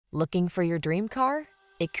Looking for your dream car?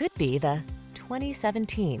 It could be the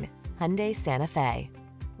 2017 Hyundai Santa Fe.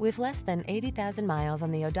 With less than 80,000 miles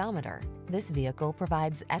on the odometer, this vehicle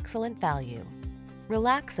provides excellent value.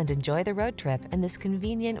 Relax and enjoy the road trip in this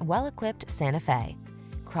convenient, well-equipped Santa Fe.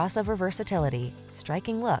 Crossover versatility,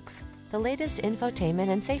 striking looks, the latest infotainment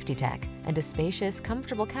and safety tech, and a spacious,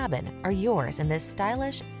 comfortable cabin are yours in this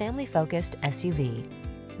stylish, family-focused SUV.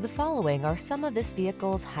 The following are some of this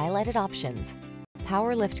vehicle's highlighted options: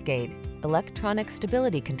 power liftgate, electronic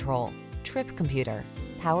stability control, trip computer,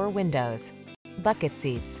 power windows, bucket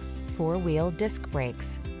seats, four-wheel disc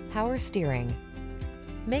brakes, power steering.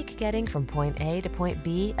 Make getting from point A to point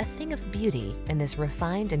B a thing of beauty in this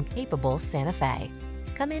refined and capable Santa Fe.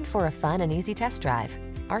 Come in for a fun and easy test drive.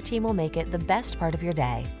 Our team will make it the best part of your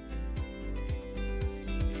day.